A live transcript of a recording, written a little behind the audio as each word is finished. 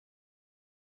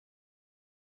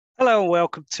Hello and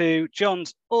welcome to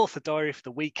John's Author Diary for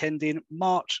the week ending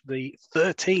March the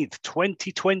 13th,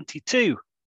 2022.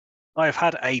 I've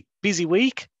had a busy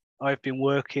week. I've been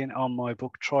working on my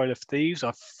book Trial of Thieves.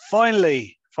 I've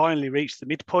finally reached the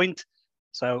midpoint.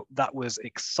 So that was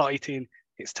exciting.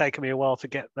 It's taken me a while to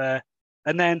get there.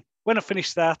 And then when I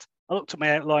finished that, I looked at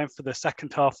my outline for the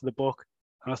second half of the book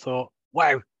and I thought,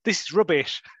 wow, this is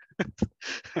rubbish.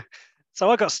 So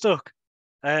I got stuck.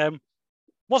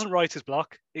 Wasn't writer's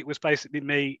block. It was basically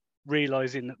me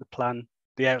realizing that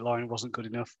the outline wasn't good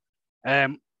enough.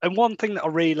 And one thing that I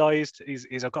realized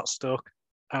is I got stuck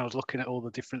and I was looking at all the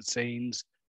different scenes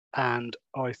and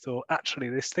I thought, actually,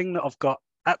 this thing that I've got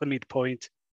at the midpoint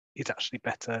is actually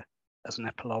better as an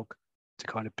epilogue to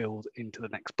kind of build into the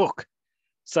next book.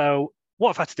 So what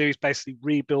I've had to do is basically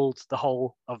rebuild the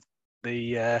whole of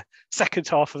the second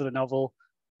half of the novel.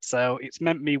 So it's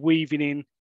meant me weaving in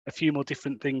a few more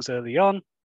different things early on,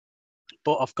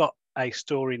 but I've got a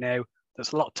story now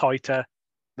that's a lot tighter,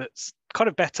 that's kind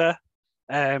of better.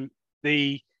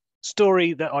 The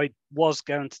story that I was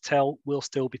going to tell will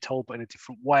still be told, but in a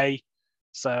different way.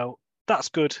 So that's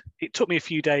good. It took me a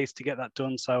few days to get that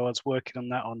done. So I was working on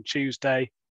that on Tuesday,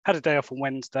 had a day off on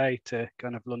Wednesday to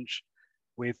kind of lunch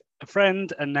with a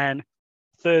friend. And then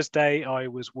Thursday, I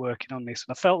was working on this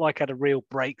and I felt like I had a real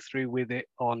breakthrough with it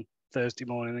on Thursday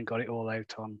morning and got it all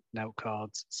out on note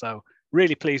cards. So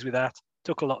really pleased with that.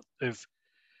 Took a lot of,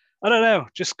 I don't know,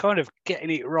 just kind of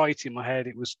getting it right in my head.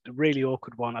 It was a really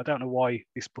awkward one. I don't know why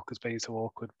this book has been so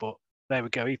awkward, but there we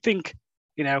go. You think,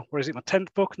 where is it, my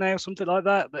 10th book now, something like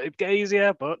that it'd get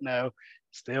easier, but no,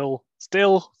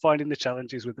 still finding the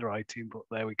challenges with the writing, but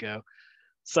there we go.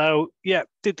 So yeah,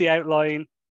 did the outline,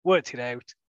 worked it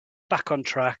out, back on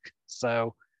track.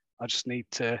 So I just need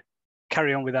to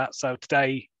carry on with that. So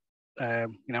today,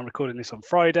 I'm recording this on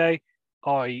Friday.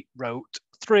 I wrote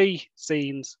 3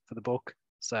 scenes for the book,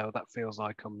 so that feels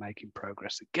like I'm making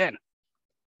progress again.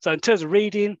 So in terms of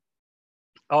reading,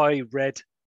 I read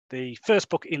the first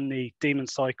book in the Demon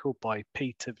Cycle by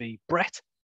Peter V. Brett.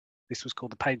 This was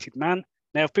called The Painted Man.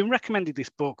 Now, I've been recommended this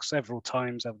book several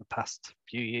times over the past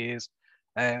few years.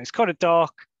 It's kind of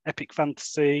dark, epic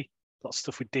fantasy, lots of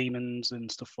stuff with demons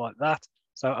and stuff like that.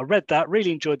 So I read that,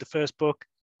 really enjoyed the first book.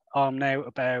 I'm now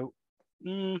about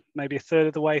maybe a third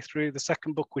of the way through the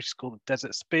second book, which is called The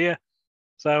Desert Spear.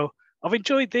 So I've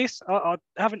enjoyed this. I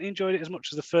haven't enjoyed it as much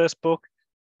as the first book,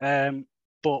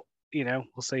 but we'll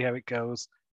see how it goes.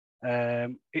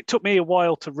 It took me a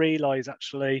while to realize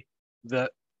actually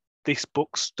that this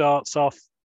book starts off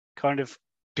kind of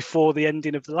before the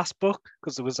ending of the last book,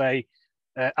 because there was a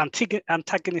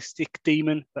antagonistic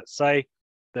demon, let's say,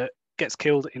 that gets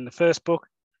killed in the first book,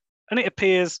 and it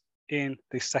appears in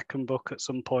the second book at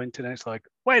some point, and it's like,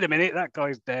 wait a minute, that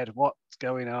guy's dead. What's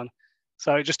going on?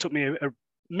 So it just took me a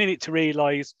minute to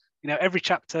realize, every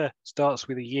chapter starts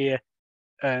with a year,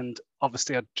 and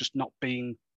obviously I'd just not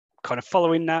been kind of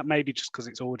following that, maybe just because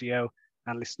it's audio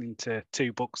and listening to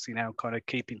 2 books, kind of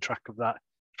keeping track of that.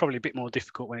 It's probably a bit more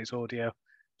difficult when it's audio,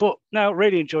 but no,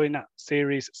 really enjoying that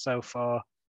series so far.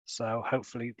 So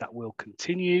hopefully that will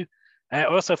continue. I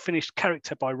also finished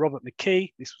Character by Robert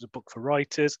McKee. This was a book for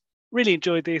writers. Really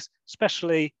enjoyed this,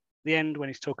 especially the end when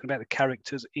he's talking about the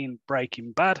characters in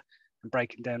Breaking Bad and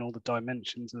breaking down all the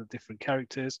dimensions of the different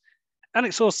characters. And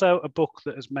it's also a book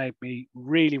that has made me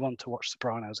really want to watch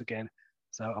Sopranos again.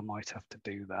 So I might have to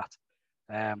do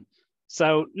that.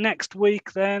 So next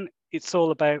week, then, it's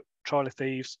all about Trial of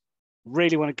Thieves.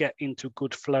 Really want to get into a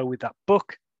good flow with that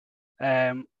book.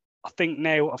 I think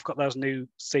now I've got those new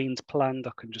scenes planned,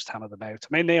 I can just hammer them out.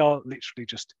 I mean, they are literally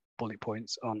just bullet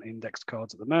points on index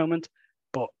cards at the moment,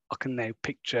 but I can now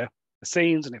picture the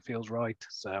scenes and it feels right.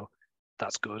 So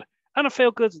that's good. And I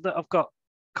feel good that I've got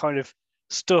kind of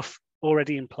stuff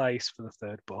already in place for the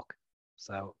third book.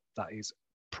 So that is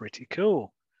pretty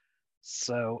cool.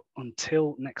 So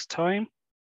until next time,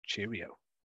 cheerio.